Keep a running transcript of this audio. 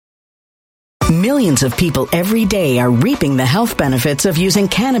Millions of people every day are reaping the health benefits of using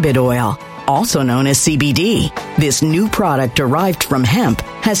cannabis oil, also known as CBD. This new product derived from hemp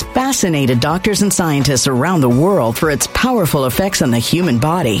has fascinated doctors and scientists around the world for its powerful effects on the human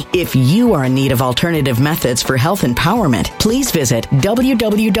body. If you are in need of alternative methods for health empowerment, please visit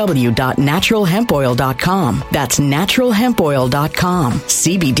www.naturalhempoil.com. That's naturalhempoil.com.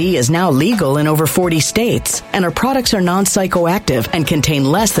 CBD is now legal in over 40 states, and our products are non-psychoactive and contain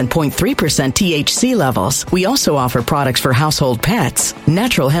less than 0.3% THC levels. We also offer products for household pets.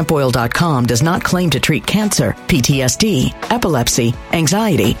 Naturalhempoil.com does not claim to treat cancer, PTSD, epilepsy,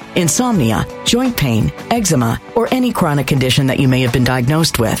 anxiety, insomnia, joint pain, eczema, or any chronic condition that you may have been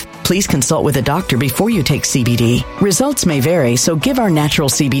diagnosed with. Please consult with a doctor before you take CBD. Results may vary, so give our natural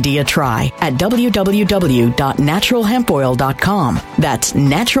CBD a try at www.naturalhempoil.com. That's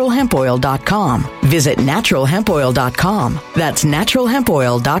naturalhempoil.com. Visit naturalhempoil.com. That's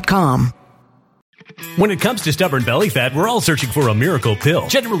naturalhempoil.com. When it comes to stubborn belly fat, we're all searching for a miracle pill.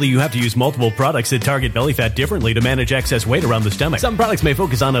 Generally, you have to use multiple products that target belly fat differently to manage excess weight around the stomach. Some products may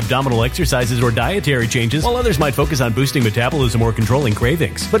focus on abdominal exercises or dietary changes, while others might focus on boosting metabolism or controlling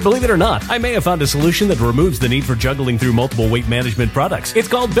cravings. But believe it or not, I may have found a solution that removes the need for juggling through multiple weight management products. It's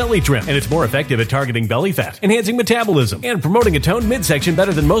called Belly Trim, and it's more effective at targeting belly fat, enhancing metabolism, and promoting a toned midsection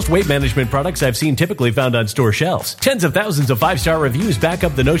better than most weight management products I've seen typically found on store shelves. Tens of thousands of 5-star reviews back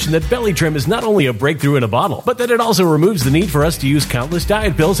up the notion that Belly Trim is not only a breakthrough in a bottle, but that it also removes the need for us to use countless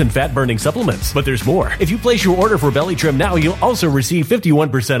diet pills and fat-burning supplements. But there's more. If you place your order for Belly Trim now, you'll also receive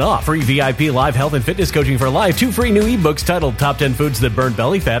 51% off, free VIP live health and fitness coaching for life, 2 free new ebooks titled Top 10 Foods That Burn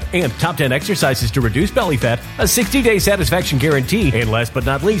Belly Fat and Top 10 Exercises to Reduce Belly Fat, a 60-day satisfaction guarantee, and last but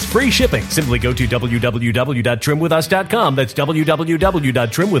not least, free shipping. Simply go to www.trimwithus.com. That's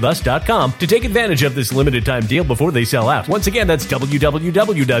www.trimwithus.com to take advantage of this limited time deal before they sell out. Once again, that's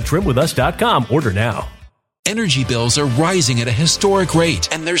www.trimwithus.com. Order now. Energy bills are rising at a historic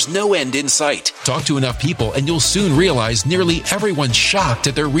rate, and there's no end in sight. Talk to enough people, and you'll soon realize nearly everyone's shocked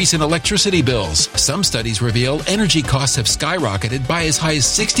at their recent electricity bills. Some studies reveal energy costs have skyrocketed by as high as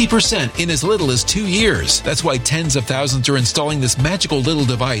 60% in as little as 2 years. That's why tens of thousands are installing this magical little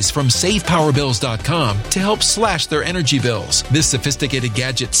device from SavePowerBills.com to help slash their energy bills. This sophisticated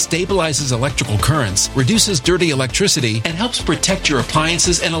gadget stabilizes electrical currents, reduces dirty electricity, and helps protect your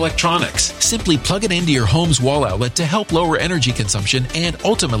appliances and electronics. Simply plug it into your home's wall outlet to help lower energy consumption and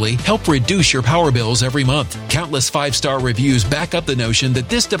ultimately help reduce your power bills every month. Countless 5-star reviews back up the notion that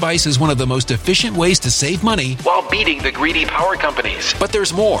this device is one of the most efficient ways to save money while beating the greedy power companies. But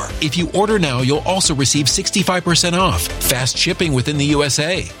there's more. If you order now, you'll also receive 65% off, fast shipping within the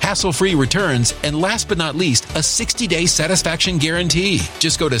USA, hassle-free returns, and last but not least, a 60-day satisfaction guarantee.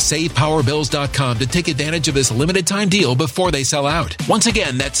 Just go to SavePowerBills.com to take advantage of this limited time deal before they sell out. Once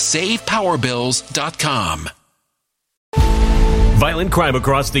again, that's SavePowerBills.com. Violent crime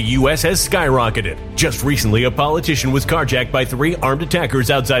across the U.S. has skyrocketed. Just recently, a politician was carjacked by 3 armed attackers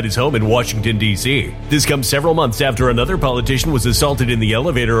outside his home in Washington, D.C. This comes several months after another politician was assaulted in the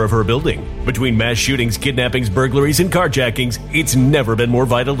elevator of her building. Between mass shootings, kidnappings, burglaries, and carjackings, it's never been more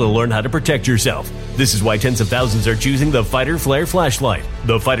vital to learn how to protect yourself. This is why tens of thousands are choosing the Fighter Flare flashlight.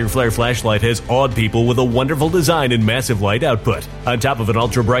 The Fighter Flare flashlight has awed people with a wonderful design and massive light output. On top of an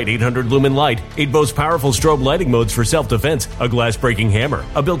ultra-bright 800-lumen light, it boasts powerful strobe lighting modes for self-defense, a glass-breaking hammer,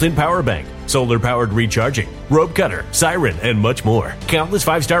 a built-in power bank, solar-powered recharging, rope cutter, siren, and much more. Countless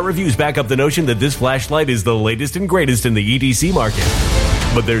 5-star reviews back up the notion that this flashlight is the latest and greatest in the EDC market.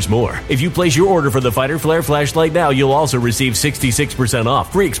 But there's more. If you place your order for the Fighter Flare flashlight now, you'll also receive 66%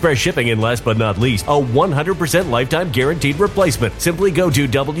 off, free express shipping, and last but not least, a 100% lifetime guaranteed replacement. Simply go to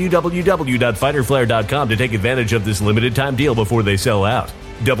www.fighterflare.com to take advantage of this limited time deal before they sell out.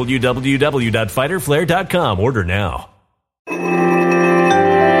 www.fighterflare.com. Order now.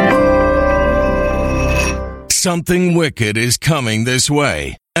 Something wicked is coming this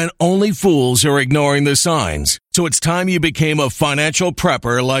way, and only fools are ignoring the signs. So it's time you became a financial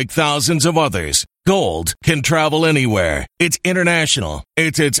prepper like thousands of others. Gold can travel anywhere. It's international.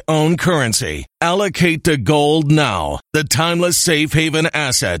 It's its own currency. Allocate to gold now, the timeless safe haven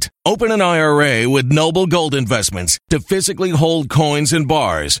asset. Open an IRA with Noble Gold Investments to physically hold coins and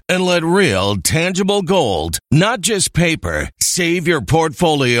bars and let real, tangible gold, not just paper, Save your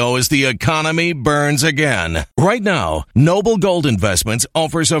portfolio as the economy burns again. Right now, Noble Gold Investments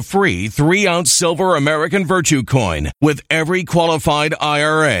offers a free 3-ounce silver American Virtue coin with every qualified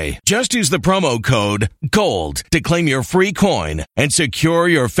IRA. Just use the promo code GOLD to claim your free coin and secure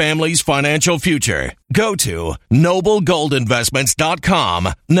your family's financial future. Go to noblegoldinvestments.com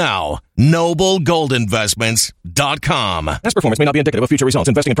now. noblegoldinvestments.com. Past performance may not be indicative of future results.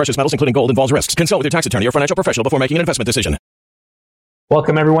 Investing in precious metals, including gold, involves risks. Consult with your tax attorney or financial professional before making an investment decision.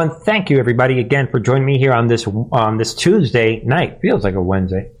 Welcome, everyone. Thank you, everybody, again for joining me here on this Tuesday night. Feels like a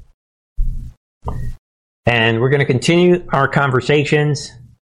Wednesday. And we're going to continue our conversations.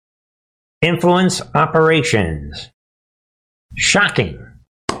 Influence operations. Shocking.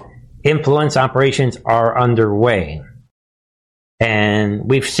 Influence operations are underway. And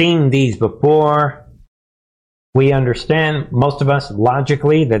we've seen these before. We understand, most of us,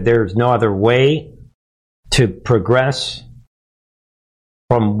 logically, that there's no other way to progress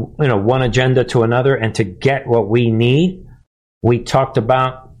from one agenda to another and to get what we need. We talked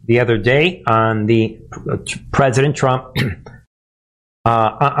about the other day on the President Trump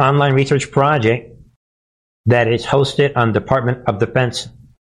online research project that is hosted on Department of Defense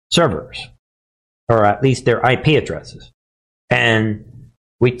servers, or at least their IP addresses. And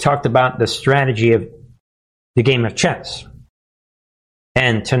we talked about the strategy of the game of chess.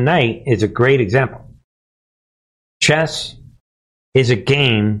 And tonight is a great example. Chess is a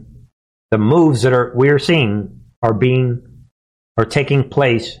game. The moves that we're seeing are taking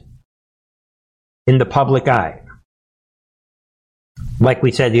place in the public eye, like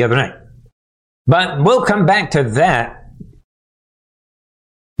we said the other night. But we'll come back to that.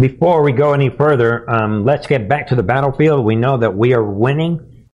 Before we go any further, let's get back to the battlefield. We know that we are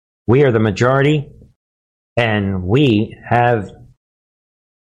winning. We are the majority. And we have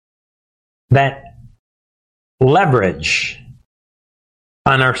that leverage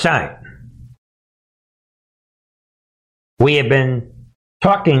on our side. We have been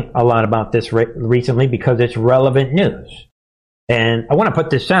talking a lot about this recently because it's relevant news. And I want to put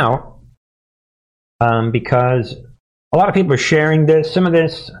this out because a lot of people are sharing this. Some of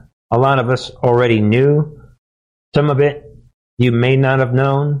this, a lot of us already knew. Some of it, you may not have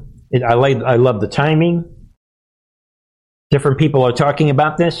known. I love the timing. Different people are talking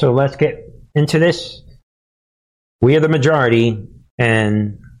about this, so let's get into this. We are the majority,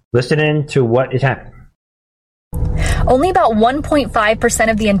 and listen in to what is happening. Only about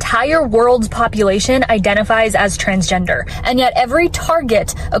 1.5% of the entire world's population identifies as transgender, and yet every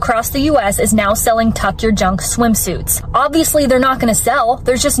Target across the U.S. is now selling Tuck Your Junk swimsuits. Obviously, they're not going to sell.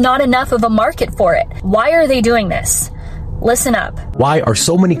 There's just not enough of a market for it. Why are they doing this? Listen up. Why are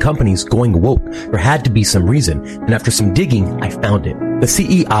so many companies going woke? There had to be some reason, and after some digging, I found it. The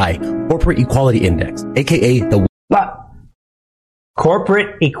CEI, Corporate Equality Index, aka the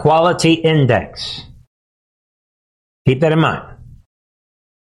Corporate Equality Index. Keep that in mind.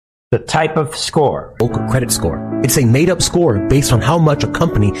 The type of score. Woke credit score. It's a made-up score based on how much a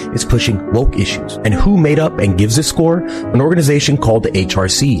company is pushing woke issues. And who made up and gives this score? An organization called the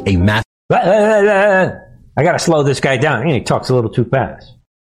HRC, a math... I gotta slow this guy down. He talks a little too fast.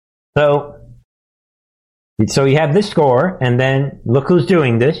 So you have this score, and then look who's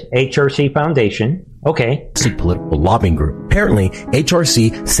doing this. HRC Foundation. Okay. Political lobbying group. Apparently,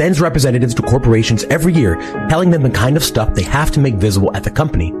 HRC sends representatives to corporations every year, telling them the kind of stuff they have to make visible at the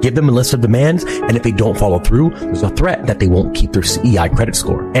company, give them a list of demands, and if they don't follow through, there's a threat that they won't keep their CEI credit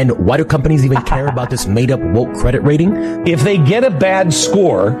score. And why do companies even care about this made-up woke credit rating? If they get a bad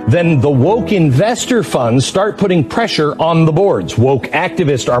score, then the woke investor funds start putting pressure on the boards. Woke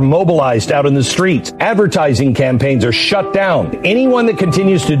activists are mobilized out in the streets. Advertising campaigns are shut down. Anyone that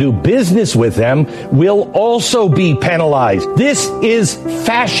continues to do business with them will also be penalized. This is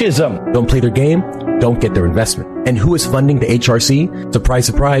fascism. Don't play their game, don't get their investment. And who is funding the HRC? Surprise,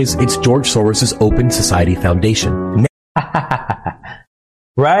 surprise, it's George Soros' Open Society Foundation.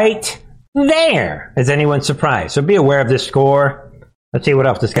 Right there. Is anyone surprised? So be aware of this score. Let's see what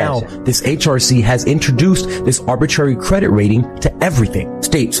else this guy said. This HRC has introduced this arbitrary credit rating to everything.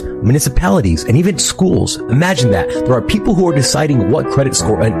 States, municipalities, and even schools. Imagine that. There are people who are deciding what credit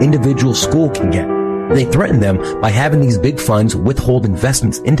score an individual school can get. They threaten them by having these big funds withhold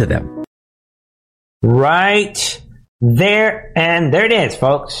investments into them. Right there. And there it is,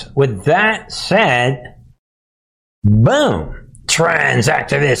 folks. With that said, boom. Trans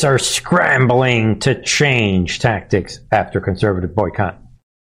activists are scrambling to change tactics after conservative boycott.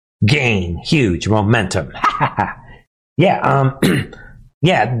 Gain huge momentum. Yeah,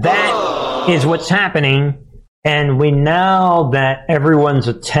 that is what's happening. And we know that everyone's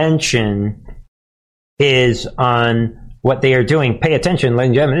attention is on what they are doing. Pay attention, ladies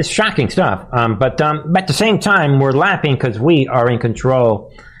and gentlemen. It's shocking stuff. But at the same time, we're laughing because we are in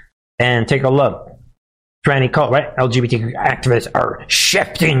control. And take a look. Tranny cult, right? LGBTQ activists are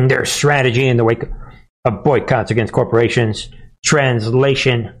shifting their strategy in the wake of boycotts against corporations.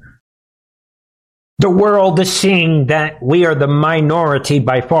 Translation. The world is seeing that we are the minority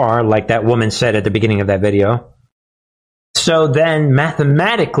by far, like that woman said at the beginning of that video. So then,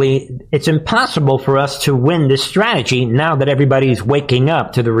 mathematically, it's impossible for us to win this strategy now that everybody's waking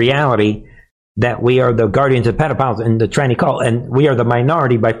up to the reality that we are the guardians of pedophiles and the tranny cult, and we are the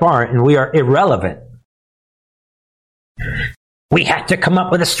minority by far, and we are irrelevant. We had to come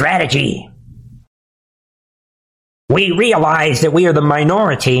up with a strategy. We realized that we are the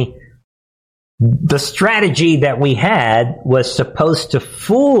minority. The strategy that we had was supposed to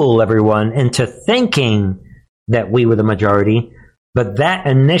fool everyone into thinking that we were the majority, but that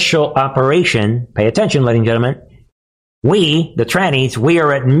initial operation, pay attention, ladies and gentlemen, we, the trannies, we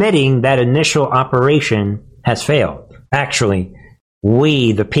are admitting that initial operation has failed. Actually,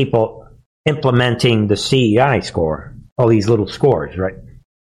 we, the people implementing the CEI score, all these little scores, right,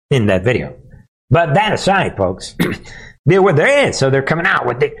 in that video. But that aside, folks, they're where they're in, so they're coming out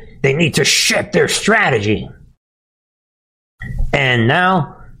with it. They need to shift their strategy. And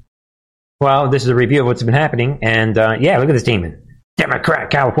now, well, this is a review of what's been happening. And yeah, look at this demon. Democrat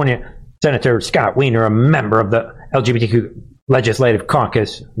California Senator Scott Wiener, a member of the LGBTQ Legislative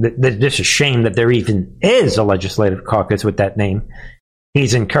Caucus. This is a shame that there even is a legislative caucus with that name.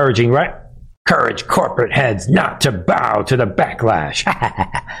 He's encouraging, right? Encourage corporate heads not to bow to the backlash.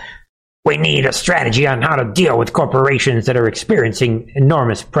 We need a strategy on how to deal with corporations that are experiencing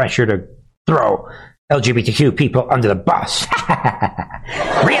enormous pressure to throw LGBTQ people under the bus.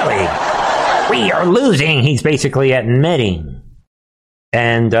 Really? We are losing, he's basically admitting.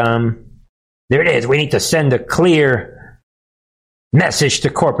 And there it is. We need to send a clear message to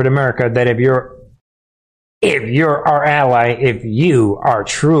corporate America that if you're our ally, if you are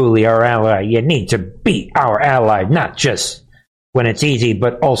truly our ally, you need to be our ally, not just when it's easy,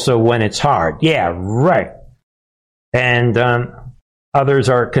 but also when it's hard. Yeah, right. And others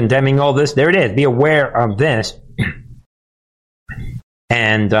are condemning all this. There it is. Be aware of this.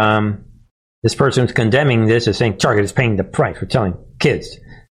 And this person who's condemning this is saying Target is paying the price for telling kids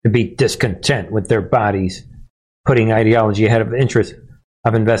to be discontent with their bodies, putting ideology ahead of the interests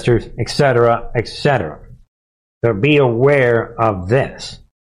of investors, etc., etc. So be aware of this.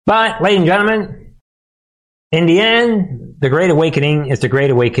 But, ladies and gentlemen, in the end, the Great Awakening is the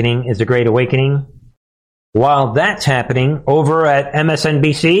Great Awakening is the Great Awakening. While that's happening over at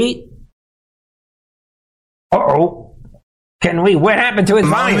MSNBC, what happened to his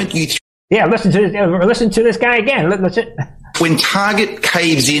volume? Yeah, listen to this guy again. Listen. When Target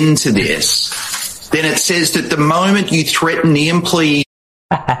caves into this, then it says that the moment you threaten the employee.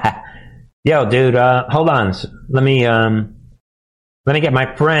 Yo, dude, hold on. Let me get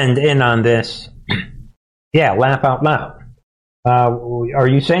my friend in on this. Yeah, laugh out loud. Are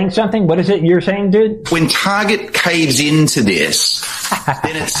you saying something? What is it you're saying, dude? When Target caves into this,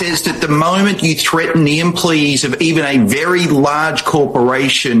 then it says that the moment you threaten the employees of even a very large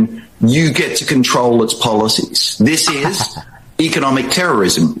corporation, you get to control its policies. This is economic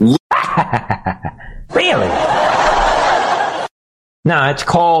terrorism. Really? No, it's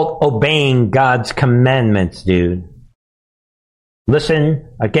called obeying God's commandments, dude. Listen,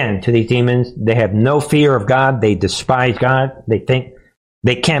 again, to these demons. They have no fear of God. They despise God. They think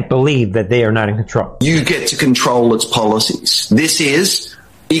they can't believe that they are not in control. You get to control its policies. This is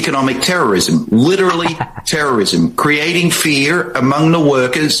economic terrorism, literally terrorism, creating fear among the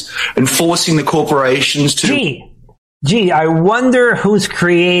workers and forcing the corporations to... Gee, I wonder who's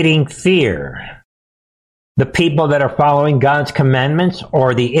creating fear. The people that are following God's commandments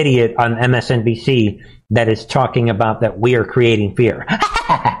or the idiot on MSNBC that is talking about that we are creating fear.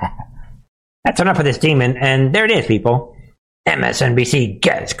 That's enough of this demon, and there it is, people.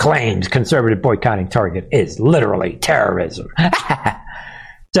 MSNBC claims conservative boycotting Target is literally terrorism.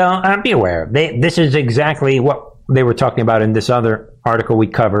 So be aware. This is exactly what they were talking about in this other article we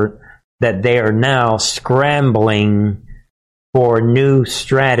covered, that they are now scrambling for new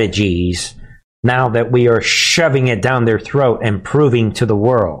strategies now that we are shoving it down their throat and proving to the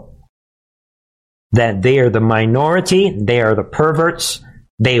world that they are the minority, they are the perverts,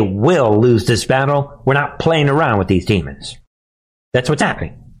 they will lose this battle. We're not playing around with these demons. That's what's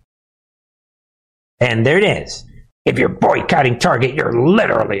happening. And there it is. If you're boycotting Target, you're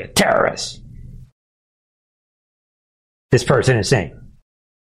literally a terrorist. This person is saying.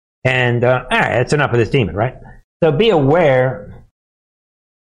 And, all right, that's enough of this demon, right? So be aware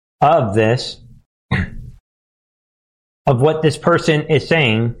of this. of what this person is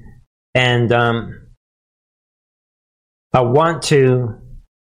saying, and I want to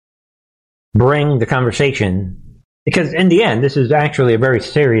bring the conversation, because in the end, this is actually a very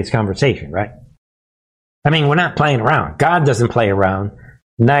serious conversation, right? I mean, we're not playing around. God doesn't play around.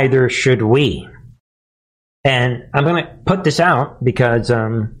 Neither should we. And I'm going to put this out because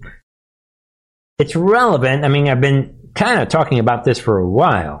it's relevant. I mean, I've been kind of talking about this for a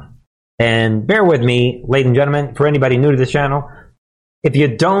while. And bear with me, ladies and gentlemen, for anybody new to this channel, if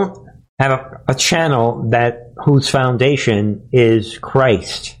you don't have a channel whose foundation is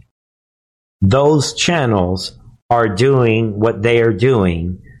Christ, those channels are doing what they are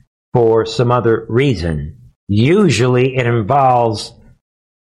doing for some other reason. Usually it involves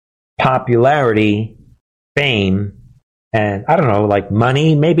popularity, fame, and I don't know, like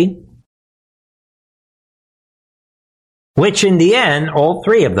money maybe. Which in the end, all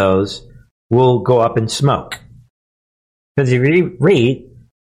three of those will go up in smoke. Because if you read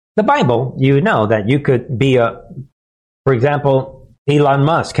the Bible, you know that you could be for example, Elon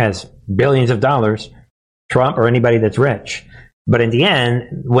Musk has billions of dollars, Trump or anybody that's rich. But in the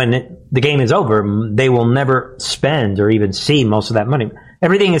end, when the game is over, they will never spend or even see most of that money.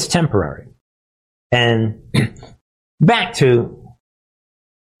 Everything is temporary. And back to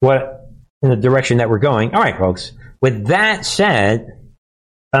what in the direction that we're going. All right, folks. With that said,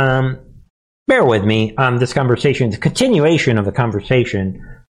 bear with me on this conversation, the continuation of the conversation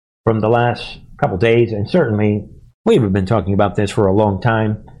from the last couple days, and certainly we've been talking about this for a long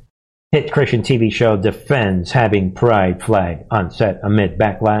time. Hit Christian TV show defends having pride flag on set amid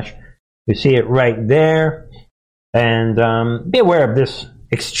backlash. You see it right there. And be aware of this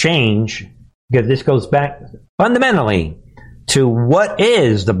exchange, because this goes back fundamentally to what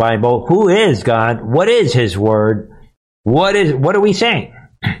is the Bible, who is God, what is His Word, what are we saying?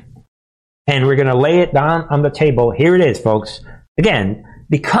 And we're going to lay it down on the table. Here it is, folks. Again,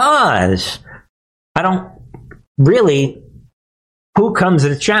 because I don't really... Who comes to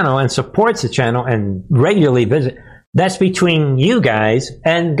the channel and supports the channel and regularly visit, that's between you guys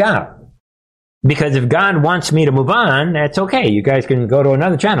and God. Because if God wants me to move on, that's okay. You guys can go to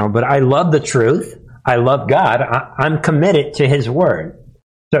another channel. But I love the truth. I love God. I'm committed to His Word.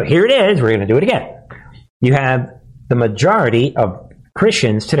 So here it is. We're going to do it again. You have the majority of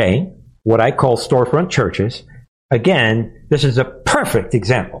Christians today, what I call storefront churches. Again, this is a perfect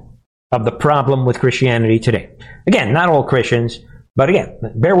example of the problem with Christianity today. Again, not all Christians. But again,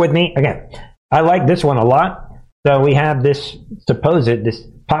 bear with me. Again, I like this one a lot. So we have this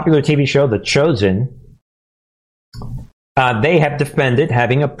popular TV show, The Chosen. They have defended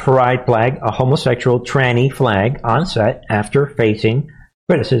having a pride flag, a homosexual tranny flag on set after facing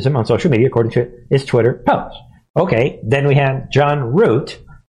criticism on social media, according to his Twitter post. Okay, then we have John Root,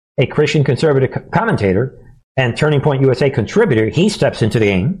 a Christian conservative commentator and Turning Point USA contributor. He steps into the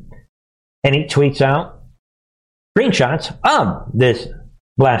game and he tweets out screenshots of this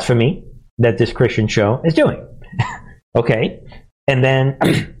blasphemy that this Christian show is doing. Okay. And then,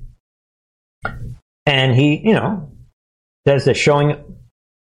 and he, does the showing,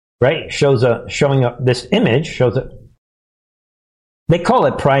 right? Showing up this image, shows it. They call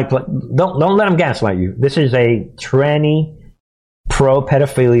it pride. Don't let them gaslight you. This is a tranny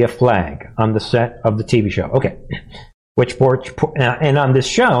pro-pedophilia flag on the set of the TV show. Okay. And on this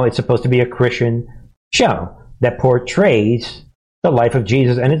show, it's supposed to be a Christian show that portrays the life of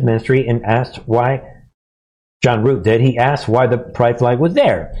Jesus and His ministry, and asked why, John Root did, he asked why the pride flag was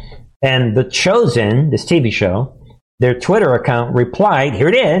there. And The Chosen, this TV show, their Twitter account replied, here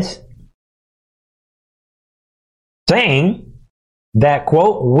it is, saying that,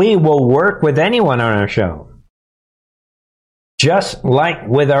 quote, we will work with anyone on our show. Just like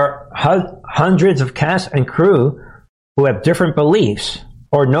with our hundreds of cast and crew who have different beliefs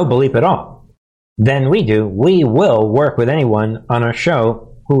or no belief at all than we do, we will work with anyone on our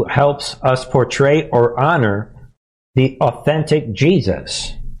show who helps us portray or honor the authentic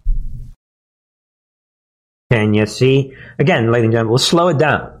Jesus. Can you see? Again, ladies and gentlemen, we'll slow it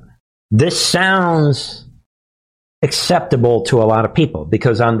down. This sounds acceptable to a lot of people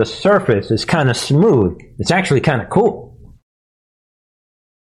because on the surface it's kind of smooth. It's actually kind of cool.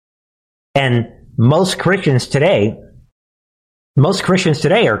 And most Christians today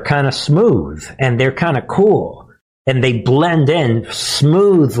are kind of smooth and they're kind of cool and they blend in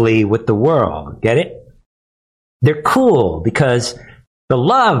smoothly with the world. Get it? They're cool because the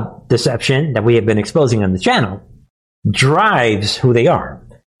love deception that we have been exposing on the channel drives who they are.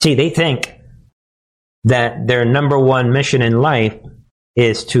 See, they think that their number one mission in life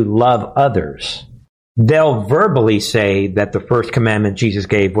is to love others. They'll verbally say that the first commandment Jesus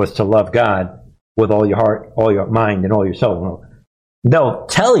gave was to love God, with all your heart, all your mind, and all your soul. They'll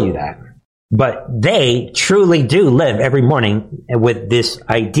tell you that, but they truly do live every morning with this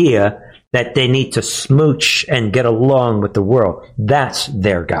idea that they need to smooch and get along with the world. That's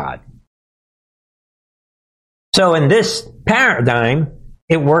their God. So in this paradigm,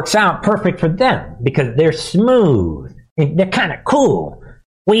 it works out perfect for them because they're smooth. They're kind of cool.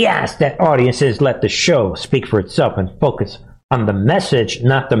 We ask that audiences let the show speak for itself and focus on the message,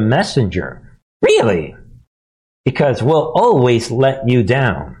 not the messenger. Really? Because we'll always let you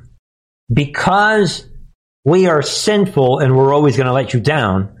down. Because we are sinful and we're always going to let you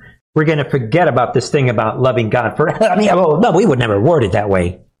down, we're going to forget about this thing about loving God forever. I mean, no, we would never word it that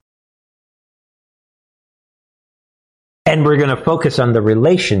way. And we're going to focus on the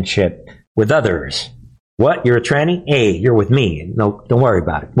relationship with others. What? You're a tranny? Hey, you're with me. No, don't worry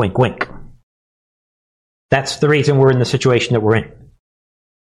about it. Wink, wink. That's the reason we're in the situation that we're in.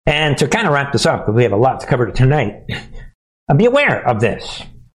 And to kind of wrap this up, because we have a lot to cover tonight, be aware of this.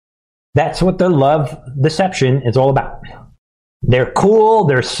 That's what the love deception is all about. They're cool,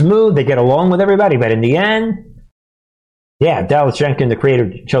 they're smooth, they get along with everybody, but in the end, yeah, Dallas Jenkins, the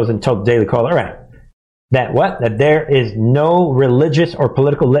creator, chosen told the Daily Caller, right, that there is no religious or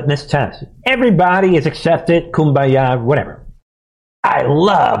political litmus test. Everybody is accepted, kumbaya, whatever. I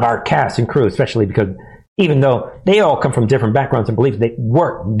love our cast and crew, especially because even though they all come from different backgrounds and beliefs, they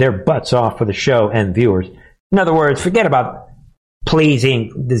work their butts off for the show and viewers. In other words, forget about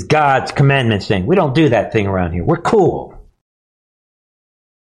pleasing this God's commandments thing. We don't do that thing around here. We're cool.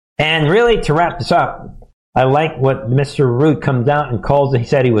 And really, to wrap this up, I like what Mr. Root comes out and calls it. He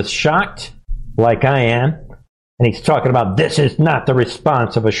said he was shocked, like I am. And he's talking about this is not the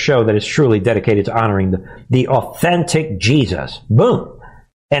response of a show that is truly dedicated to honoring the authentic Jesus. Boom.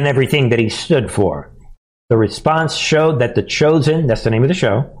 And everything that he stood for. The response showed that the chosen, that's the name of the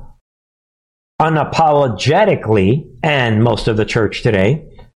show, unapologetically, and most of the church today,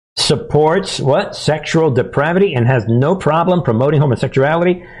 supports what? Sexual depravity and has no problem promoting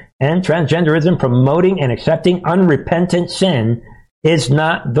homosexuality and transgenderism. Promoting and accepting unrepentant sin is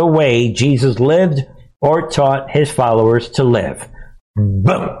not the way Jesus lived or taught his followers to live.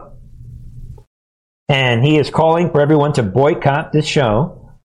 Boom. And he is calling for everyone to boycott this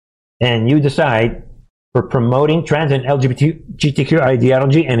show, and you decide for promoting trans and LGBTQ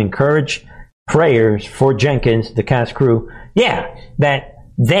ideology and encourage prayers for Jenkins, the cast crew. Yeah, that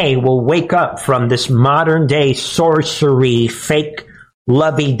they will wake up from this modern day sorcery, fake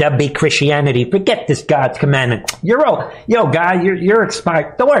lovey-dovey Christianity. Forget this God's commandment. You're old. Yo, God, you're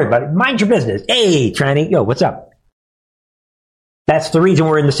expired. Don't worry about it. Mind your business. Hey, tranny. Yo, what's up? That's the reason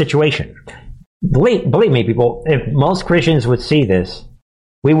we're in the situation. Believe me, people, if most Christians would see this,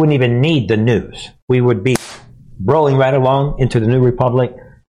 we wouldn't even need the news. We would be rolling right along into the new republic.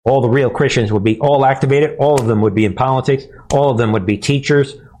 All the real Christians would be all activated. All of them would be in politics. All of them would be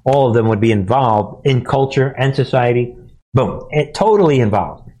teachers. All of them would be involved in culture and society. Boom. Totally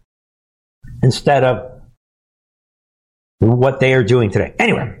involved. Instead of what they are doing today.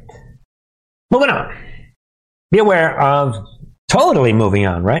 Anyway, moving on. Be aware of totally moving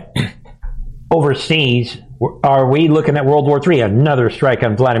on, right? Overseas, are we looking at World War III? Another strike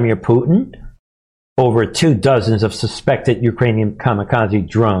on Vladimir Putin. Over 24 of suspected Ukrainian kamikaze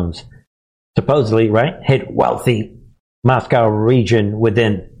drones, supposedly, right, hit wealthy Moscow region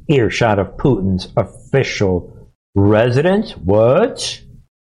within earshot of Putin's official residence. What?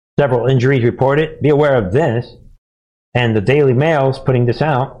 Several injuries reported. Be aware of this. And the Daily Mail's putting this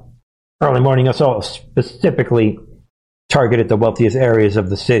out. Early morning assault specifically targeted the wealthiest areas of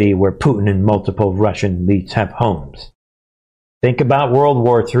the city where Putin and multiple Russian elites have homes. Think about World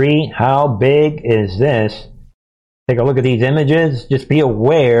War III. How big is this? Take a look at these images. Just be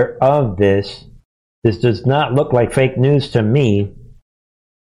aware of this. This does not look like fake news to me.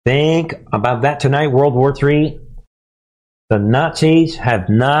 Think about that tonight, World War III. The Nazis have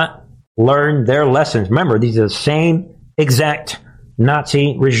not learned their lessons. Remember, these are the same exact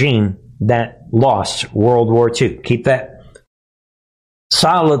Nazi regime that lost World War II. Keep that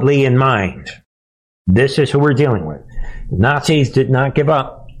solidly in mind. This is who we're dealing with. Nazis did not give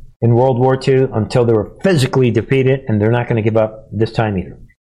up in World War II until they were physically defeated, and they're not going to give up this time either.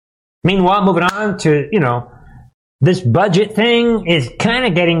 Meanwhile, moving on to, this budget thing is kind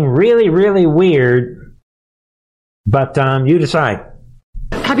of getting really, really weird, but you decide.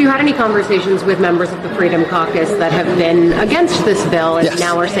 Have you had any conversations with members of the Freedom Caucus that have been against this bill and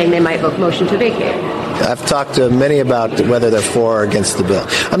now are saying they might vote motion to vacate? I've talked to many about whether they're for or against the bill.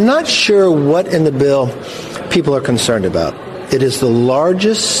 I'm not sure what in the bill people are concerned about. It is the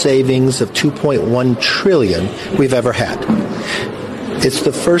largest savings of $2.1 trillion we've ever had. It's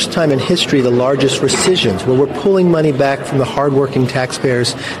the first time in history, the largest rescissions, where we're pulling money back from the hardworking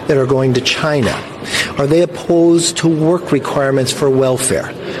taxpayers that are going to China. Are they opposed to work requirements for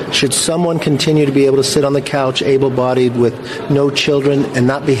welfare? Should someone continue to be able to sit on the couch, able-bodied, with no children, and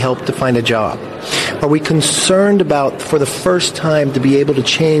not be helped to find a job? Are we concerned about, for the first time, to be able to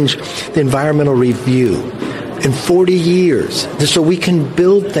change the environmental review in 40 years so we can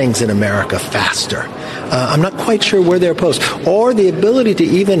build things in America faster? I'm not quite sure where they're opposed. Or the ability to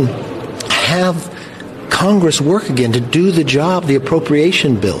even have Congress work again, to do the job, the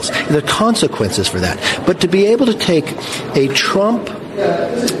appropriation bills, the consequences for that. But to be able to take a Trump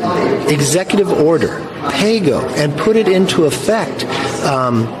executive order, PAYGO, and put it into effect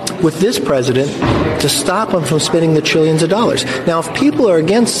with this president to stop them from spending the trillions of dollars. Now, if people are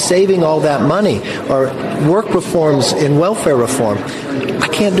against saving all that money or work reforms in welfare reform, I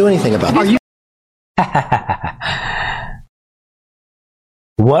can't do anything about it.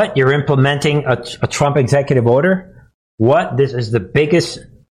 What? You're implementing a Trump executive order? What? This is the biggest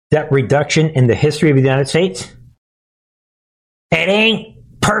debt reduction in the history of the United States? It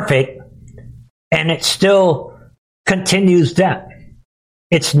ain't perfect, and it still continues debt.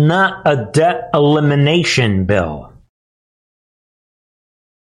 It's not a debt elimination bill.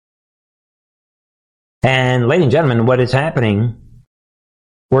 And, ladies and gentlemen, what is happening,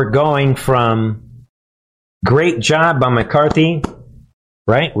 we're going from great job by McCarthy,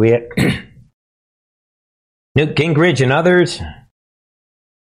 right? We had Newt Gingrich and others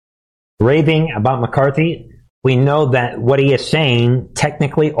raving about McCarthy. We know that what he is saying,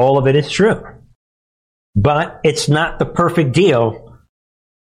 technically all of it is true. But it's not the perfect deal.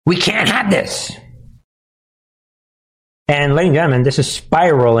 We can't have this. And ladies and gentlemen, this is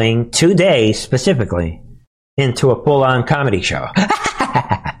spiraling today specifically into a full-on comedy show.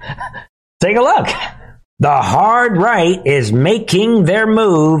 Take a look. The hard right is making their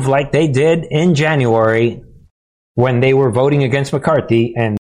move like they did in January when they were voting against McCarthy.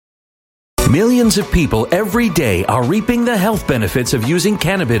 And millions of people every day are reaping the health benefits of using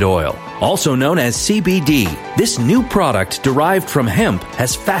cannabis oil, also known as CBD. This new product derived from hemp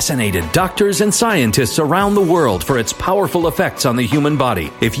has fascinated doctors and scientists around the world for its powerful effects on the human body.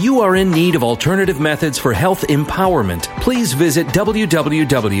 If you are in need of alternative methods for health empowerment, please visit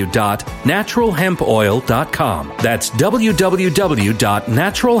www.naturalhempoil.com. That's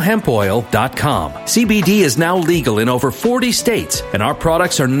www.naturalhempoil.com. CBD is now legal in over 40 states, and our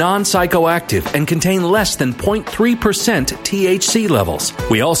products are non-psychoactive and contain less than 0.3% THC levels.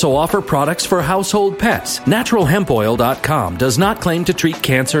 We also offer products for household pets. NaturalHempOil.com does not claim to treat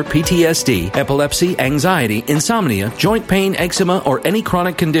cancer, PTSD, epilepsy, anxiety, insomnia, joint pain, eczema, or any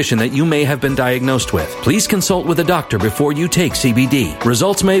chronic condition that you may have been diagnosed with. Please consult with a doctor before you take CBD.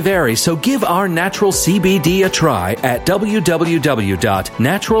 Results may vary, so give our natural CBD a try at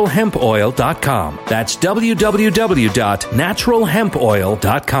www.naturalhempoil.com. That's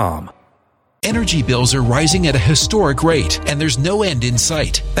www.naturalhempoil.com. Energy bills are rising at a historic rate, and there's no end in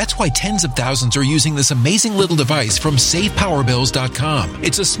sight. That's why tens of thousands are using this amazing little device from SavePowerBills.com.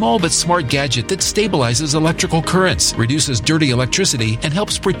 It's a small but smart gadget that stabilizes electrical currents, reduces dirty electricity, and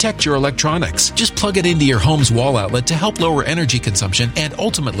helps protect your electronics. Just plug it into your home's wall outlet to help lower energy consumption and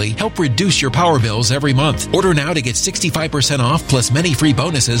ultimately help reduce your power bills every month. Order now to get 65% off plus many free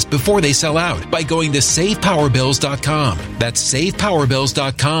bonuses before they sell out by going to SavePowerBills.com. That's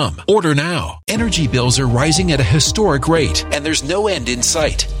SavePowerBills.com. Order now. Energy bills are rising at a historic rate, and there's no end in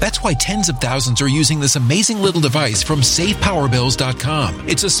sight. That's why tens of thousands are using this amazing little device from SavePowerBills.com.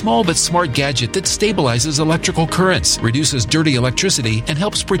 It's a small but smart gadget that stabilizes electrical currents, reduces dirty electricity, and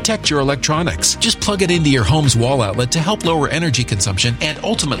helps protect your electronics. Just plug it into your home's wall outlet to help lower energy consumption and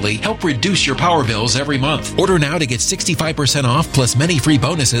ultimately help reduce your power bills every month. Order now to get 65% off plus many free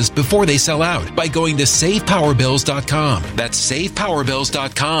bonuses before they sell out by going to SavePowerBills.com. That's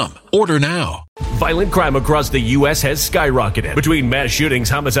SavePowerBills.com. Order now. Violent crime across the U.S. has skyrocketed. Between mass shootings,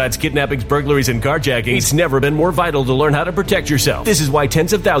 homicides, kidnappings, burglaries, and carjackings, it's never been more vital to learn how to protect yourself. This is why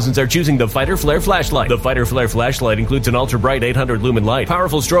tens of thousands are choosing the Fighter Flare flashlight. The Fighter Flare flashlight includes an ultra-bright 800 lumen light,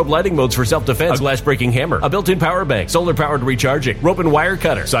 powerful strobe lighting modes for self-defense, a glass-breaking hammer, a built-in power bank, solar-powered recharging, rope and wire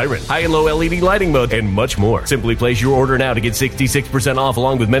cutter, siren, high and low LED lighting mode, and much more. Simply place your order now to get 66% off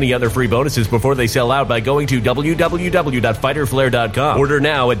along with many other free bonuses before they sell out by going to www.fighterflare.com. Order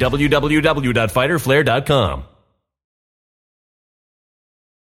now at www.fighterflare.com.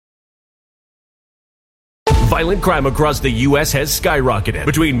 Violent crime across the U.S. has skyrocketed.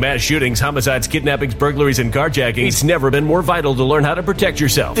 Between mass shootings, homicides, kidnappings, burglaries, and carjackings, it's never been more vital to learn how to protect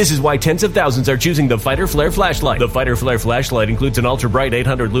yourself. This is why tens of thousands are choosing the Fighter Flare flashlight. The Fighter Flare flashlight includes an ultra-bright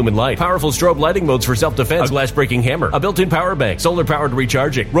 800 lumen light, powerful strobe lighting modes for self-defense, a glass-breaking hammer, a built-in power bank, solar-powered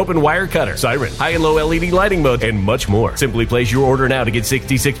recharging, rope and wire cutter, siren, high and low LED lighting mode, and much more. Simply place your order now to get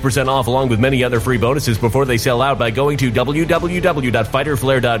 66% off along with many other free bonuses before they sell out by going to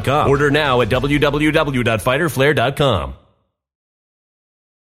www.fighterflare.com. Order now at www.fighterflare.com.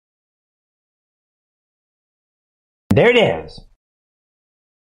 There it is.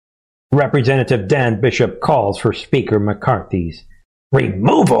 Representative Dan Bishop calls for Speaker McCarthy's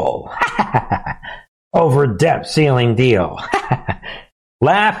removal over debt ceiling deal.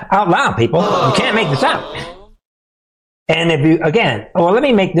 Laugh out loud, people. You can't make this up. And if you, again, well, let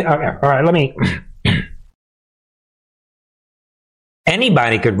me make the, all right, let me,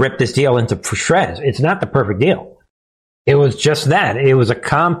 anybody could rip this deal into shreds. It's not the perfect deal. It was just that. It was a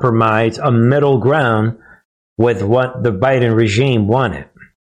compromise, a middle ground with what the Biden regime wanted.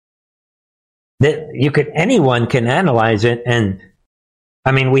 That anyone can analyze it, and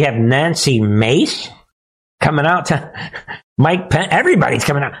I mean, we have Nancy Mace coming out to Mike Pence. Everybody's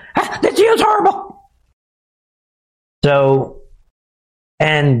coming out. This deal's horrible. So,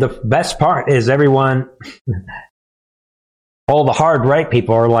 and the best part is everyone, all the hard right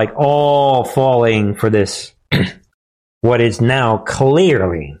people are like all falling for this, what is now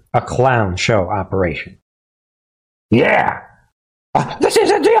clearly a clown show operation. Yeah, this is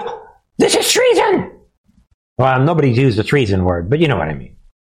a deal. This is treason. Well, nobody's used the treason word, but you know what I mean.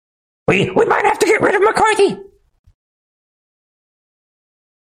 We might have to get rid of McCarthy.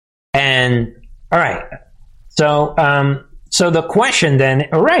 And all right, so the question then,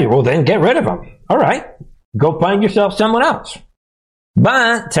 all right, well then get rid of him. All right, go find yourself someone else.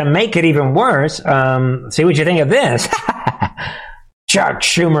 But to make it even worse, see what you think of this. Chuck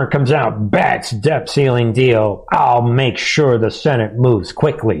Schumer comes out, bats debt ceiling deal. I'll make sure the Senate moves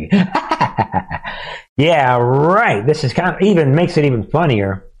quickly. Yeah, right. This is kind of even makes it even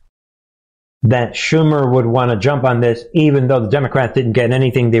funnier that Schumer would want to jump on this, even though the Democrats didn't get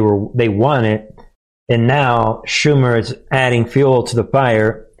anything they wanted, and now Schumer is adding fuel to the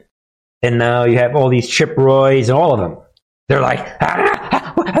fire, and now you have all these Chip Roys and all of them. They're like,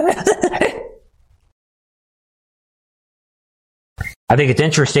 I think it's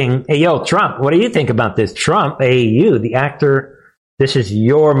interesting. Hey, yo, Trump, what do you think about this? Trump, hey, you, the actor, this is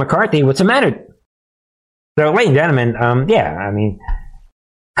your McCarthy. What's the matter? So, ladies and gentlemen, yeah, I mean,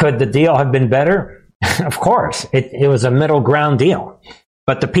 could the deal have been better? Of course. It was a middle ground deal.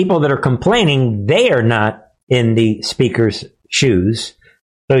 But the people that are complaining, they are not in the speaker's shoes.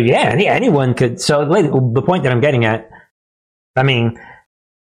 So, yeah, anyone could. So, the point that I'm getting at, I mean,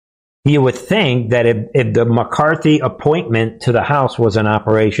 you would think that if the McCarthy appointment to the House was an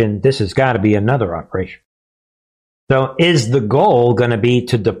operation, this has got to be another operation. So is the goal going to be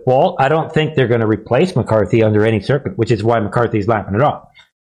to default? I don't think they're going to replace McCarthy under any circuit, which is why McCarthy's laughing it off.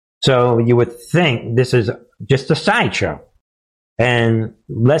 So you would think this is just a sideshow. And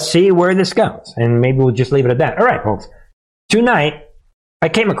let's see where this goes. And maybe we'll just leave it at that. All right, folks. Tonight, I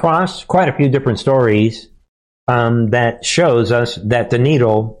came across quite a few different stories that shows us that the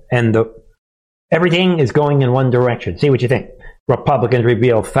needle and everything is going in one direction. See what you think. Republicans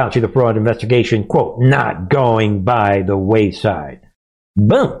reveal Fauci the fraud investigation, quote, not going by the wayside.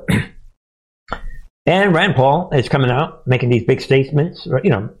 Boom. And Rand Paul is coming out, making these big statements,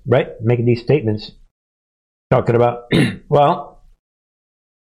 right? Making these statements, talking about, well,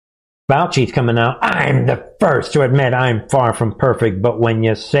 Fauci's coming out. I'm the first to admit I'm far from perfect, but when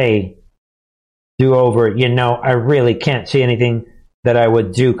you say do over, I really can't see anything that I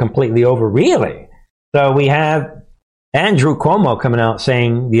would do completely over, really. So we have Andrew Cuomo coming out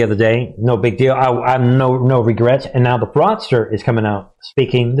saying the other day, no big deal, I'm no regrets, and now the fraudster is coming out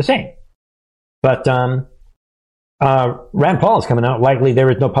speaking the same. But Rand Paul is coming out, likely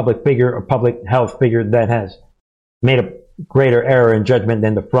there is no public figure or public health figure that has made a greater error in judgment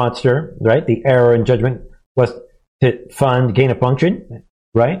than the fraudster, right? The error in judgment was to fund gain of function,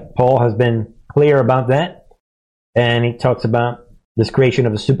 right? Paul has been clear about that, and he talks about this creation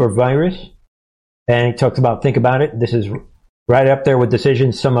of a super virus, and he talks about, think about it, this is right up there with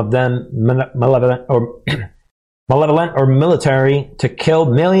decisions, some of them malevolent or military, to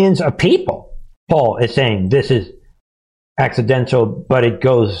kill millions of people. Paul is saying this is accidental, but it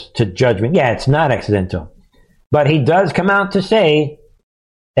goes to judgment. Yeah, it's not accidental, but he does come out to say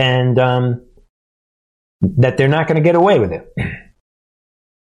and that they're not going to get away with it.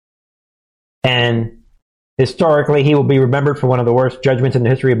 And historically, he will be remembered for one of the worst judgments in the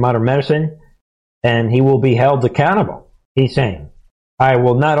history of modern medicine. and he will be held accountable. He's saying, I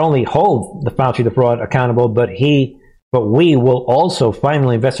will not only hold the Fauci the fraud accountable, but we will also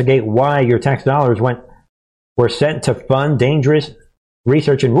finally investigate why your tax dollars were sent to fund dangerous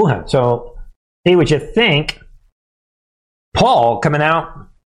research in Wuhan. So, see what you think. Paul coming out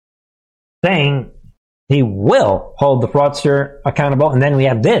saying he will hold the fraudster accountable. And then we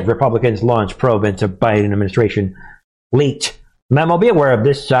have this. Republicans launch probe into Biden administration leaked memo. Be aware of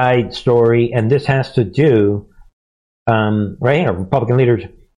this side story. And this has to do, right here, Republican leaders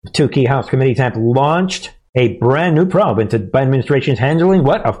of two key House committees have launched a brand new probe into Biden administration's handling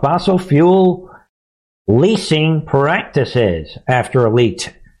what? Of fossil fuel leasing practices after a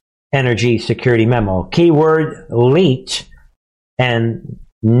leaked energy security memo. Keyword leaked and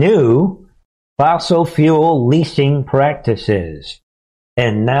new fossil fuel leasing practices.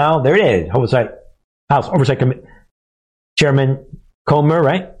 And now there it is. House Oversight Committee Chairman Comer,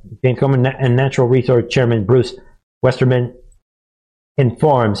 right? James Comer, and Natural Resource Chairman Bruce Westerman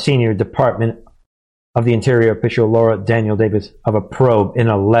informed Senior Department of the Interior official Laura Daniel Davis of a probe in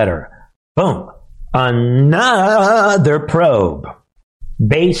a letter. Boom. Another probe.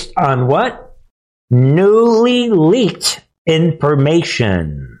 Based on what? Newly leaked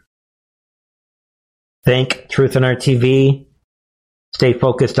information. Think Truth on Our TV. Stay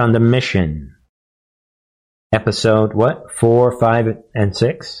focused on the mission. Episode, what? 4, 5, and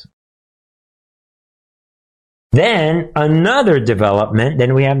 6. Then another development.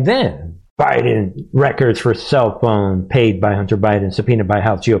 Then we have Biden records for cell phone paid by Hunter Biden, subpoenaed by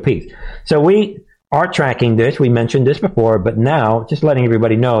House GOP. So we are tracking this. We mentioned this before, but now just letting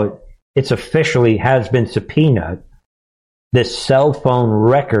everybody know it's officially has been subpoenaed. This cell phone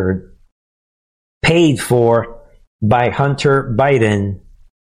record paid for by Hunter Biden.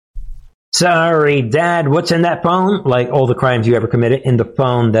 Sorry, Dad, what's in that phone? Like all the crimes you ever committed in the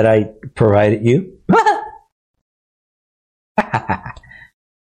phone that I provided you.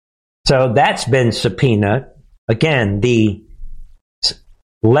 So that's been subpoenaed. Again, the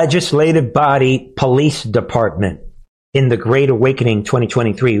legislative body police department in the Great Awakening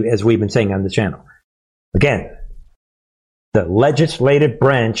 2023, as we've been saying on the channel. Again, the legislative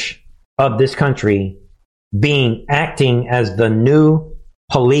branch of this country acting as the new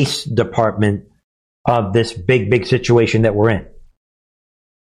police department of this big situation that we're in.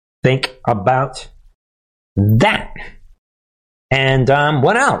 Think about that. And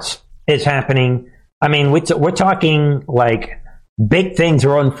what else is happening? I mean, we're talking like big things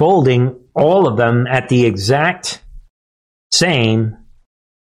are unfolding, all of them at the exact same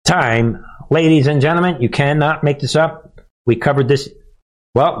time. Ladies and gentlemen, you cannot make this up. We covered this,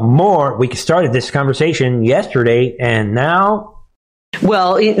 more. We started this conversation yesterday, and now...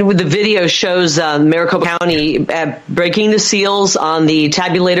 Well, the video shows Maricopa County breaking the seals on the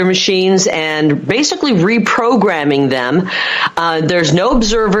tabulator machines and basically reprogramming them. There's no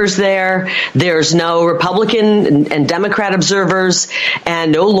observers there. There's no Republican and Democrat observers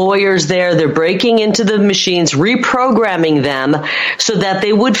and no lawyers there. They're breaking into the machines, reprogramming them so that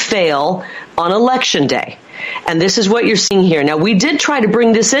they would fail on Election Day. And this is what you're seeing here. Now, we did try to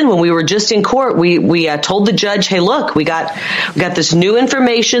bring this in when we were just in court. We told the judge, hey, look, we got this new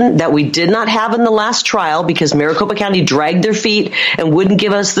information that we did not have in the last trial because Maricopa County dragged their feet and wouldn't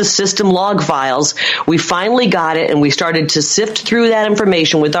give us the system log files. We finally got it, and we started to sift through that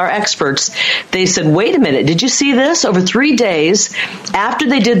information with our experts. They said, wait a minute, did you see this? Over 3 days after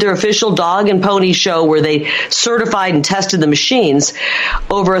they did their official dog and pony show where they certified and tested the machines,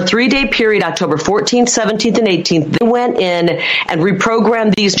 over a 3-day period, October 14th, 17th, and 18th, they went in and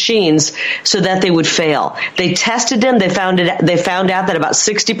reprogrammed these machines so that they would fail. They tested them. They found out that about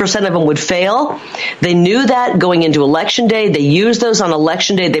 60% of them would fail. They knew that going into Election Day. They used those on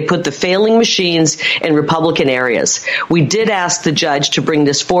Election Day. They put the failing machines in Republican areas. We did ask the judge to bring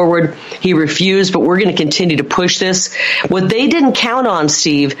this forward. He refused, but we're going to continue to push this. What they didn't count on,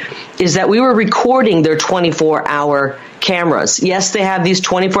 Steve, is that we were recording their 24-hour cameras. Yes, they have these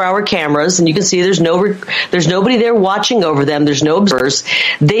 24-hour cameras, and you can see there's nobody there watching over them. There's no observers.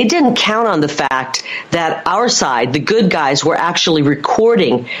 They didn't count on the fact that our side, the good guys, were actually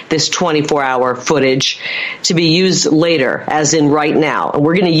recording this 24-hour footage to be used later, as in right now. And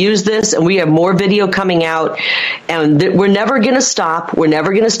we're going to use this, and we have more video coming out, and we're never going to stop. We're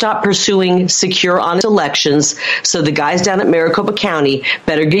never going to stop pursuing secure, honest elections. So the guys down at Maricopa County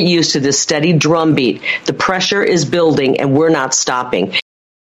better get used to this steady drumbeat. The pressure is building, and we're not stopping.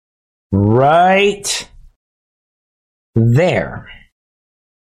 Right there.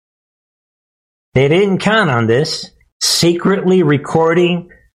 They didn't count on this. Secretly recording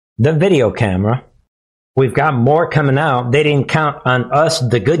the video camera. We've got more coming out. They didn't count on us,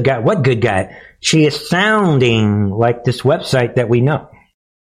 the good guy. What good guy? She is sounding like this website that we know.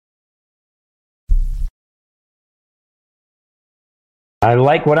 I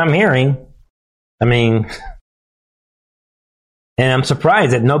like what I'm hearing. I mean, and I'm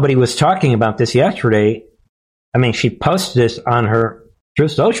surprised that nobody was talking about this yesterday. I mean, she posted this on her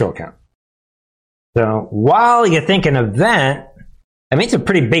Truth Social account. So while you're thinking of that, I mean, it's a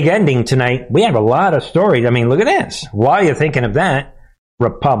pretty big ending tonight. We have a lot of stories. I mean, look at this. While you're thinking of that,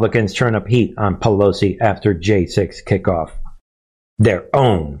 Republicans turn up heat on Pelosi after J6 kick off their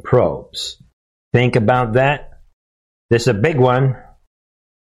own probes. Think about that. This is a big one.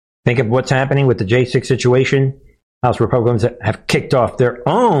 Think of what's happening with the J6 situation. House Republicans have kicked off their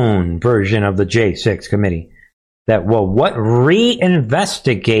own version of the J6 committee that will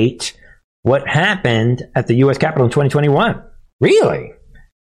reinvestigate what happened at the U.S. Capitol in 2021. Really?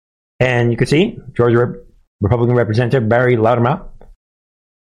 And you can see Georgia Republican Representative Barry Loudermilk,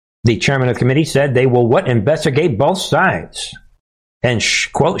 the chairman of the committee, said they will investigate both sides and,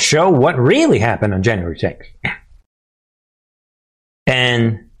 quote, show what really happened on January 6th.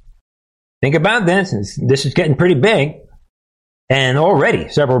 And think about this. This is getting pretty big. And already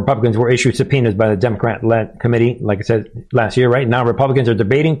several Republicans were issued subpoenas by the Democrat-led committee, like I said last year, right? Now Republicans are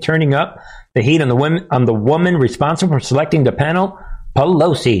debating turning up the heat on the woman responsible for selecting the panel,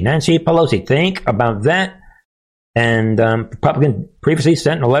 Pelosi, Nancy Pelosi. Think about that. And Republicans previously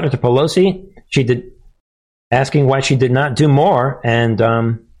sent a letter to Pelosi. Asking why she did not do more. And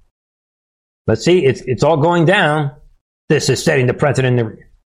let's see, it's all going down. This is setting the precedent.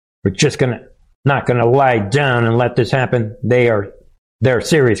 We're just not gonna lie down and let this happen. There are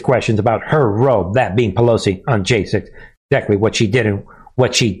serious questions about her role, that being Pelosi on J6, exactly what she did and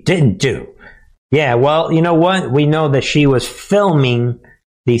what she didn't do. Yeah, well, you know what? We know that she was filming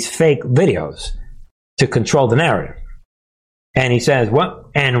these fake videos to control the narrative. And he says, what?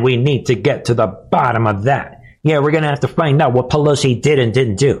 And we need to get to the bottom of that. Yeah, we're going to have to find out what Pelosi did and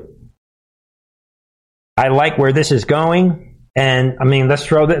didn't do. I like where this is going. And, I mean, let's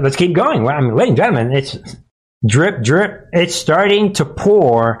keep going. Well, I mean, ladies and gentlemen, it's drip, drip. It's starting to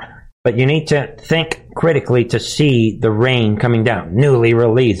pour, but you need to think critically to see the rain coming down. Newly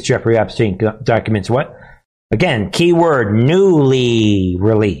released Jeffrey Epstein documents what? Again, keyword, newly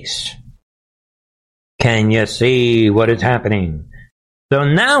released. Can you see what is happening? So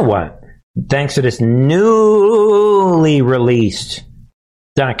now what? Thanks to this newly released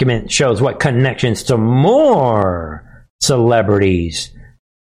document shows what connections to more celebrities.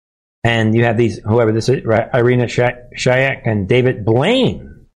 And you have these, whoever this is, right? Irina Shayk and David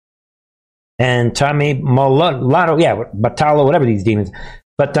Blaine and Tommy Mulatto, Batalo, whatever these demons.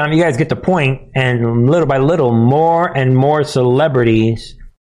 But you guys get the point. And little by little, more and more celebrities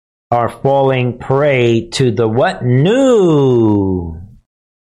are falling prey to the what? New.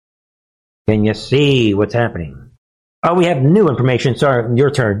 Can you see what's happening? Oh, we have new information. Sorry,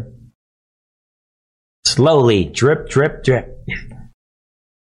 your turn. Slowly, drip, drip, drip.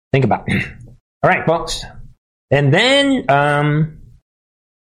 Think about it. All right, folks. And then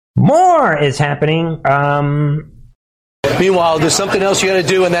more is happening. Meanwhile, there's something else you got to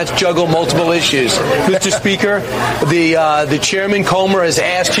do, and that's juggle multiple issues. Mr. Speaker, the chairman Comer has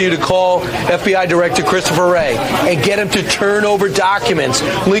asked you to call FBI Director Christopher Wray and get him to turn over documents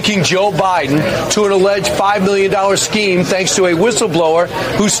linking Joe Biden to an alleged $5 million scheme thanks to a whistleblower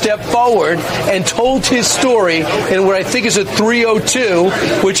who stepped forward and told his story in what I think is a 302,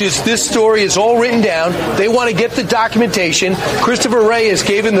 which is this story is all written down. They want to get the documentation. Christopher Wray has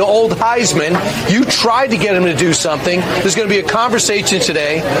given the old Heisman. You tried to get him to do something. There's going to be a conversation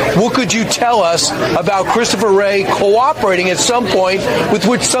today. What could you tell us about Christopher Wray cooperating at some point with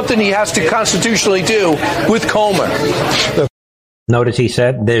which something he has to constitutionally do with Comer? Notice he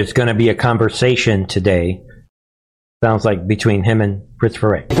said there's going to be a conversation today. Sounds like between him and Christopher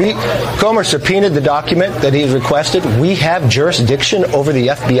Wray. Comer subpoenaed the document that he's requested. We have jurisdiction over the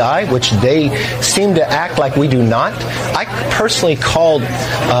FBI, which they seem to act like we do not. I personally called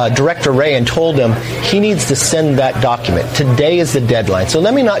Director Wray and told him he needs to send that document. Today is the deadline. So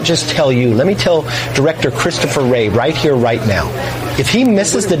let me not just tell you, let me tell Director Christopher Wray right here, right now. If he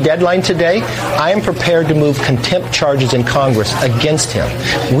misses the deadline today, I am prepared to move contempt charges in Congress against him.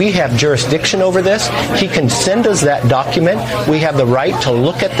 We have jurisdiction over this. He can send us that document. We have the right to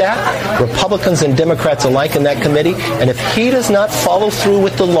look at that, Republicans and Democrats alike in that committee. And if he does not follow through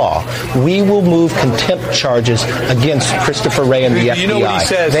with the law, we will move contempt charges against Christopher Wray and the FBI. You know what he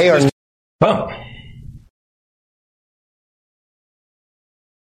says? They are.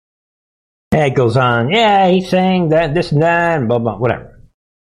 Yeah, it goes on. Yeah, he's saying that, this and that, and blah, blah, whatever.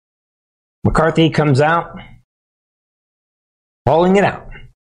 McCarthy comes out, calling it out.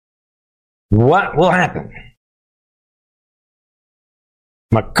 What will happen?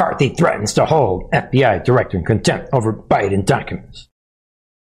 McCarthy threatens to hold FBI director in contempt over Biden documents.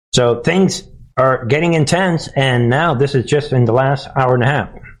 So things are getting intense, and now this is just in the last hour and a half.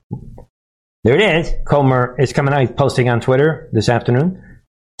 There it is. Comer is coming out. He's posting on Twitter this afternoon.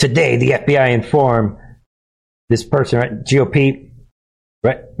 Today, the FBI informed this person, right? GOP,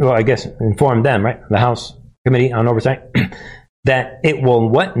 right? Well, I guess informed them, right? The House Committee on Oversight, that it will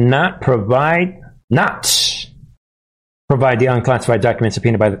not provide the unclassified documents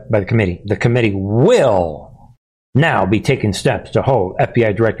subpoenaed by the committee. The committee will now be taking steps to hold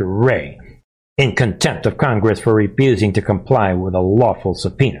FBI Director Wray in contempt of Congress for refusing to comply with a lawful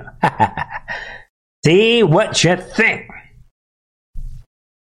subpoena. See what you think.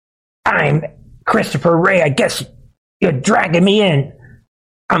 I'm Christopher Wray. I guess you're dragging me in.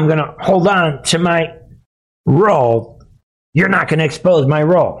 I'm going to hold on to my role. You're not going to expose my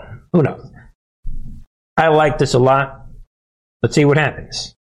role. Who knows? I like this a lot. Let's see what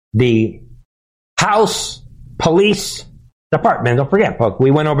happens. The House Police Department, don't forget, folks,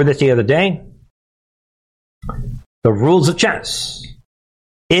 we went over this the other day. The rules of chess.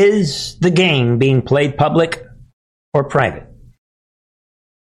 Is the game being played public or private?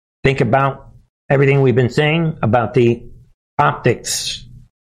 Think about everything we've been saying about the optics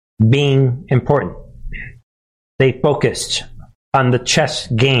being important. They focused on the chess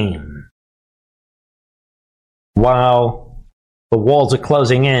game while the walls are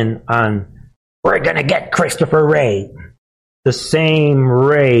closing in on, we're going to get Christopher Wray. The same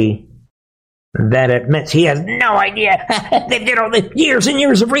Wray that admits he has no idea. They did all the years and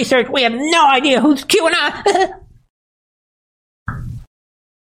years of research. We have no idea who's QAnon.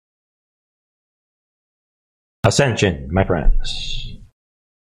 Ascension, my friends.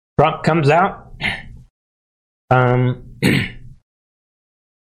 Trump comes out. I'm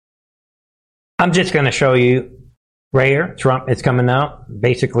just going to show you right here. Trump is coming out.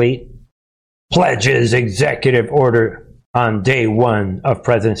 Basically, pledges executive order on day one of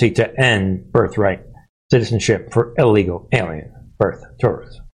presidency to end birthright citizenship for illegal alien birth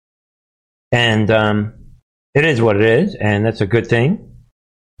tourists. And it is what it is, and that's a good thing.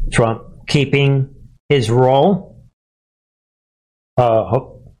 Trump keeping his role.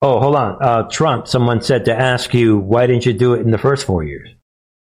 Hold on. Trump, someone said to ask you, why didn't you do it in the first 4 years?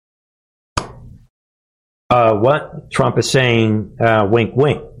 What? Trump is saying, wink,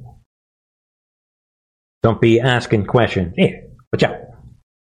 wink. Don't be asking questions. Yeah, watch out.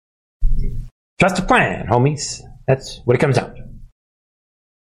 Trust the plan, homies. That's what it comes out to.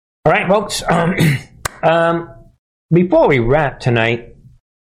 All right, folks. Before we wrap tonight,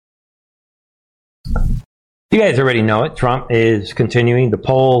 you guys already know it. Trump is continuing the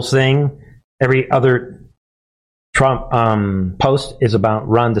polls thing. Every other Trump post is about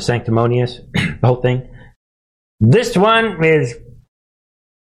Ron DeSanctimonious, the whole thing. This one is...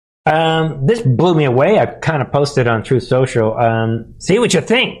 this blew me away. I kind of posted on Truth Social. See what you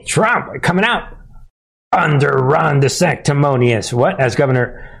think. Trump coming out under Ron DeSanctimonious. What? As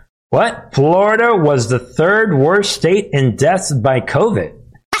governor. What? Florida was the third worst state in deaths by COVID.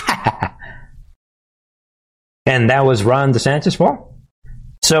 And that was Ron DeSantis' fault?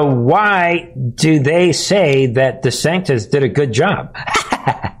 So why do they say that DeSantis did a good job?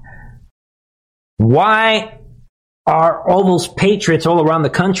 Why are all those patriots all around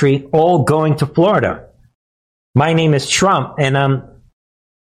the country all going to Florida? My name is Trump, and I'm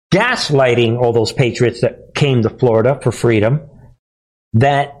gaslighting all those patriots that came to Florida for freedom,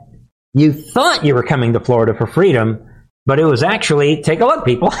 that you thought you were coming to Florida for freedom, but it was actually, take a look,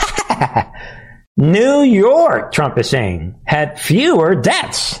 people, New York, Trump is saying, had fewer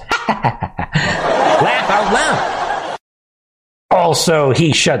deaths. Laugh out loud. Also,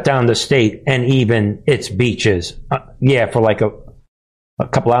 he shut down the state and even its beaches. For like a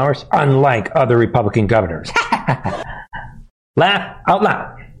couple hours, unlike other Republican governors. Laugh out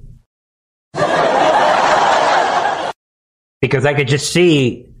loud. Because I could just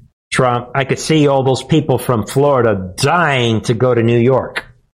see Trump, I could see all those people from Florida dying to go to New York.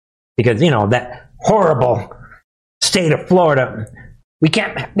 Because, that horrible state of Florida. We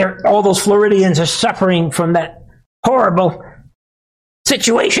can't, all those Floridians are suffering from that horrible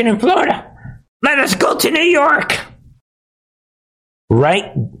situation in Florida. Let us go to New York.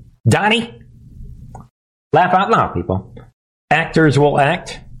 Right, Donnie? Laugh out loud, people. Actors will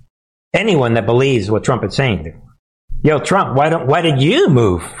act. Anyone that believes what Trump is saying. Yo, Trump, why did you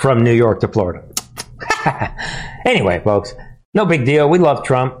move from New York to Florida? Anyway, folks, no big deal. We love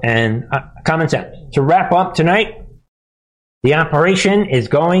Trump and common sense. To wrap up tonight, the operation is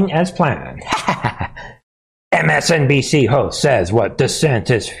going as planned. MSNBC host says what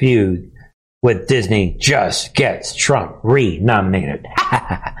DeSantis feud with Disney just gets Trump re-nominated.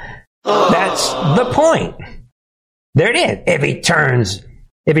 That's the point. There it is.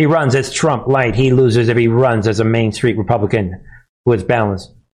 If he runs as Trump light, he loses. If he runs as a Main Street Republican who is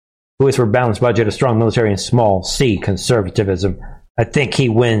for balanced budget, a strong military, and small C conservatism, I think he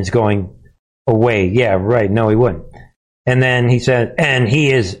wins going away. Yeah, right. No, he wouldn't. And then he said, and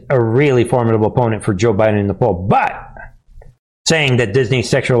he is a really formidable opponent for Joe Biden in the poll. But saying that Disney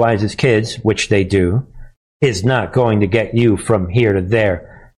sexualizes kids, which they do, is not going to get you from here to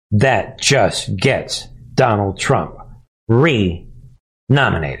there. That just gets Donald Trump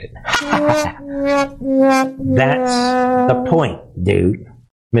re-nominated. That's the point, dude.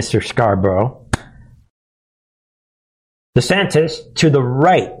 Mr. Scarborough. DeSantis to the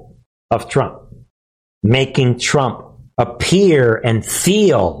right of Trump, making Trump appear and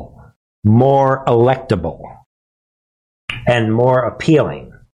feel more electable and more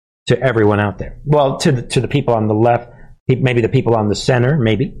appealing to everyone out there. Well, to the people on the left, maybe the people on the center,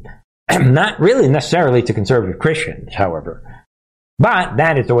 maybe. Not really necessarily to conservative Christians, however. But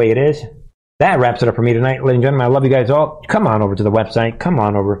that is the way it is. That wraps it up for me tonight, ladies and gentlemen. I love you guys all. Come on over to the website. Come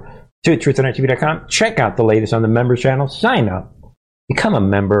on over to truthtonighttv.com. Check out the latest on the members channel. Sign up. Become a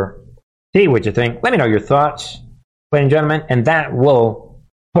member. See what you think. Let me know your thoughts, ladies and gentlemen. And that will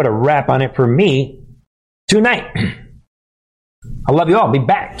put a wrap on it for me tonight. I love you all. Be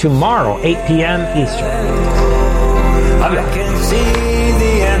back tomorrow, 8 p.m. Eastern. Love you.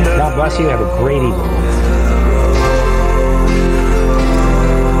 God bless you. Have a great evening.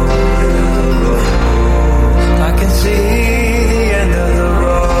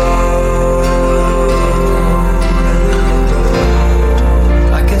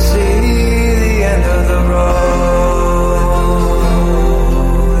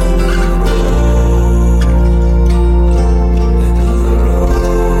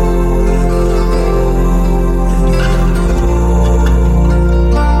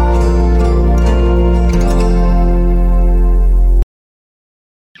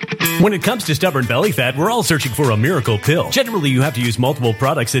 When it comes to stubborn belly fat, we're all searching for a miracle pill. Generally, you have to use multiple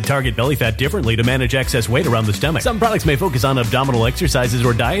products that target belly fat differently to manage excess weight around the stomach. Some products may focus on abdominal exercises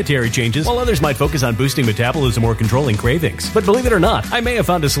or dietary changes, while others might focus on boosting metabolism or controlling cravings. But believe it or not, I may have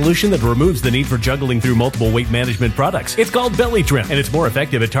found a solution that removes the need for juggling through multiple weight management products. It's called Belly Trim, and it's more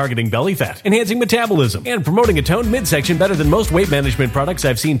effective at targeting belly fat, enhancing metabolism, and promoting a toned midsection better than most weight management products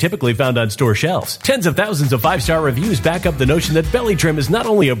I've seen typically found on store shelves. Tens of thousands of 5-star reviews back up the notion that Belly Trim is not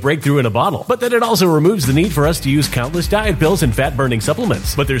only a breakthrough in a bottle, but that it also removes the need for us to use countless diet pills and fat-burning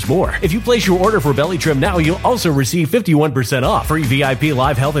supplements. But there's more. If you place your order for Belly Trim now, you'll also receive 51% off, free VIP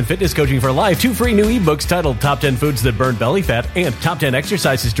live health and fitness coaching for life, 2 free new ebooks titled Top 10 Foods That Burn Belly Fat and Top 10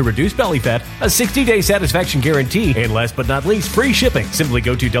 Exercises to Reduce Belly Fat, a 60-day satisfaction guarantee, and last but not least, free shipping. Simply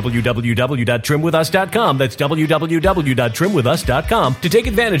go to www.trimwithus.com. That's www.trimwithus.com to take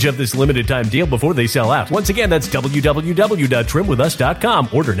advantage of this limited time deal before they sell out. Once again, that's www.trimwithus.com.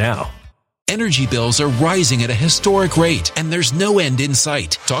 Order now. Energy bills are rising at a historic rate, and there's no end in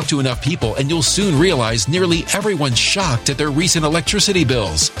sight. Talk to enough people, and you'll soon realize nearly everyone's shocked at their recent electricity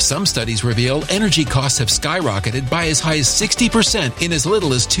bills. Some studies reveal energy costs have skyrocketed by as high as 60% in as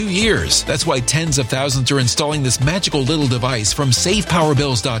little as 2 years. That's why tens of thousands are installing this magical little device from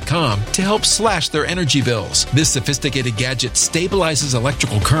SavePowerBills.com to help slash their energy bills. This sophisticated gadget stabilizes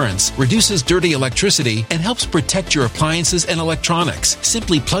electrical currents, reduces dirty electricity, and helps protect your appliances and electronics.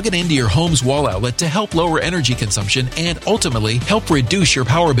 Simply plug it into your home's wall outlet to help lower energy consumption and ultimately help reduce your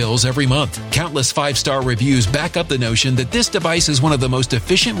power bills every month. Countless 5-star reviews back up the notion that this device is one of the most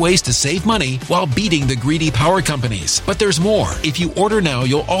efficient ways to save money while beating the greedy power companies. But there's more. If you order now,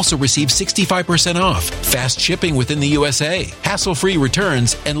 you'll also receive 65% off, fast shipping within the USA, hassle-free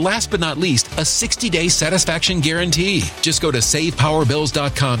returns, and last but not least, a 60-day satisfaction guarantee. Just go to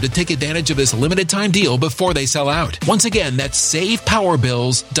SavePowerBills.com to take advantage of this limited time deal before they sell out. Once again, that's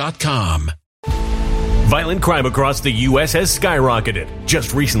SavePowerBills.com. Violent crime across the U.S. has skyrocketed.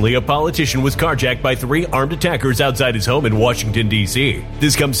 Just recently, a politician was carjacked by 3 armed attackers outside his home in Washington, D.C.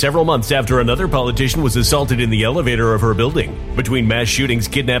 This comes several months after another politician was assaulted in the elevator of her building. Between mass shootings,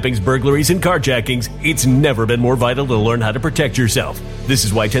 kidnappings, burglaries, and carjackings, it's never been more vital to learn how to protect yourself. This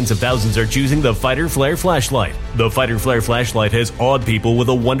is why tens of thousands are choosing the Fighter Flare flashlight. The Fighter Flare flashlight has awed people with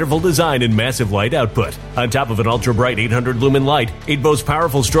a wonderful design and massive light output. On top of an ultra-bright 800-lumen light, it boasts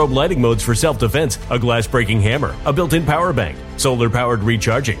powerful strobe lighting modes for self-defense, a glass-breaking hammer, a built-in power bank, solar-powered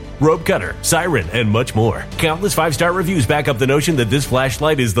recharging, rope cutter, siren, and much more. Countless 5-star reviews back up the notion that this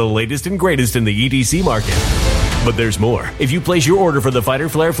flashlight is the latest and greatest in the EDC market. But there's more. If you place your order for the Fighter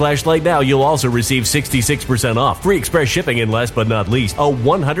Flare flashlight now, you'll also receive 66% off, free express shipping, and last but not least, a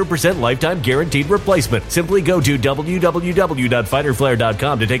 100% lifetime guaranteed replacement. Simply go to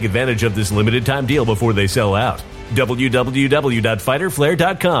www.fighterflare.com to take advantage of this limited time deal before they sell out.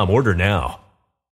 www.fighterflare.com. Order now.